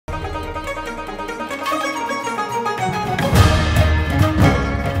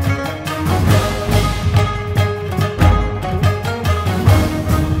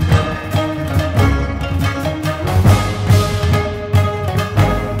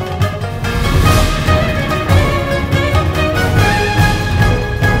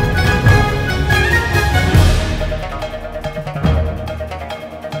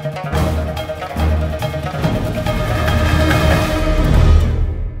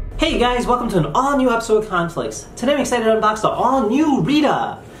Hey guys, welcome to an all-new episode of Conflicts. Today I'm excited to unbox the all-new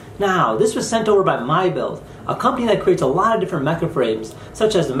Rita. Now, this was sent over by MyBuild, a company that creates a lot of different mecha frames,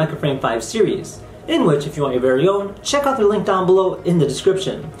 such as the MECHA Frame 5 series, in which, if you want your very own, check out the link down below in the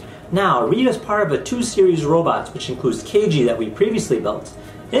description. Now, Rita is part of a 2-series robots, which includes Keiji that we previously built,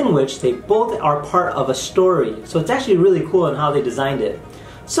 in which they both are part of a story, so it's actually really cool in how they designed it.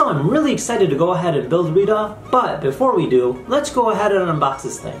 So I'm really excited to go ahead and build Rita, but before we do, let's go ahead and unbox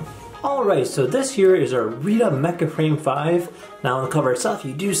this thing. Alright, so this here is our Rita MECHA Frame 5. Now on the cover itself,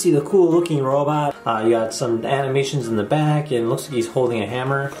 you do see the cool looking robot. You got some animations in the back, and it looks like he's holding a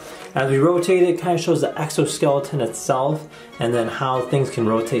hammer. As we rotate it, it kind of shows the exoskeleton itself, and then how things can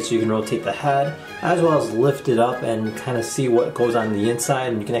rotate, so you can rotate the head, as well as lift it up and kind of see what goes on the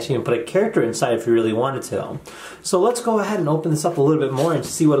inside, and you can actually even put a character inside if you really wanted to. So let's go ahead and open this up a little bit more and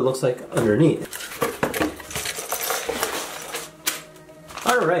see what it looks like underneath.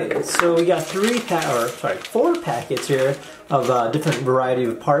 Alright, so we got four packets here of different variety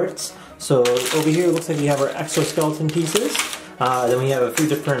of parts. So over here it looks like we have our exoskeleton pieces. Then we have a few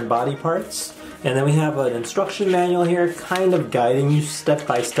different body parts. And then we have an instruction manual here kind of guiding you step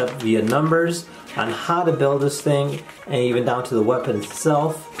by step via numbers on how to build this thing, and even down to the weapon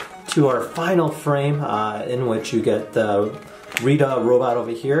itself, to our final frame in which you get the Rita robot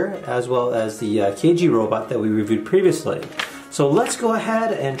over here, as well as the Keiji robot that we reviewed previously. So let's go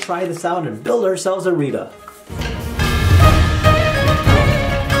ahead and try this out and build ourselves a Rita.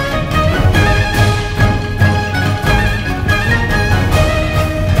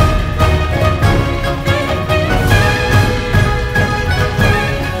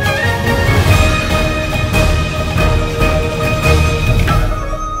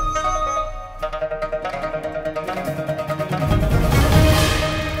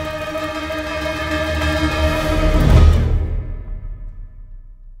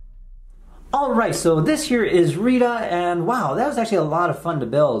 Alright, so this here is Rita, and wow, that was actually a lot of fun to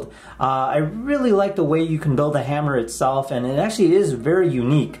build. I really like the way you can build the hammer itself, and it actually is very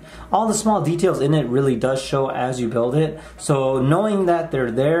unique. All the small details in it really does show as you build it, so knowing that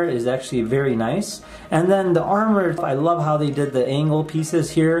they're there is actually very nice. And then the armor, I love how they did the angle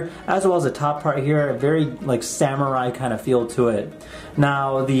pieces here, as well as the top part here, a very like samurai kind of feel to it.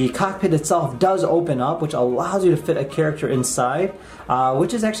 Now the cockpit itself does open up, which allows you to fit a character inside,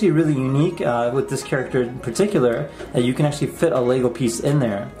 which is actually really unique with this character in particular, that you can actually fit a Lego piece in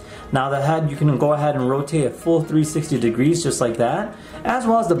there. Now the head, you can go ahead and rotate a full 360 degrees just like that, as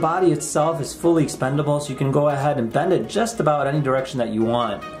well as the body itself is fully expendable, so you can go ahead and bend it just about any direction that you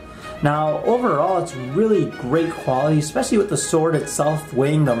want. Now overall it's really great quality, especially with the sword itself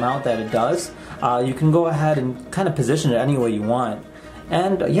weighing the amount that it does. You can go ahead and kind of position it any way you want.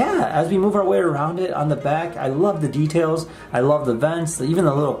 And yeah, as we move our way around it on the back, I love the details, I love the vents, even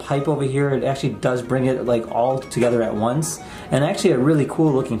the little pipe over here, it actually does bring it like all together at once. And actually a really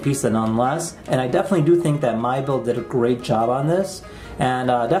cool looking piece nonetheless. And I definitely do think that MyBuild did a great job on this. And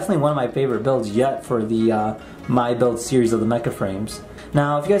definitely one of my favorite builds yet for the MyBuild series of the mecha frames.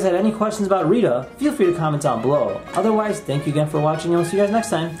 Now, if you guys had any questions about Rita, feel free to comment down below. Otherwise, thank you again for watching, and we'll see you guys next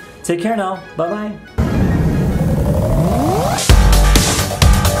time. Take care now. Bye-bye.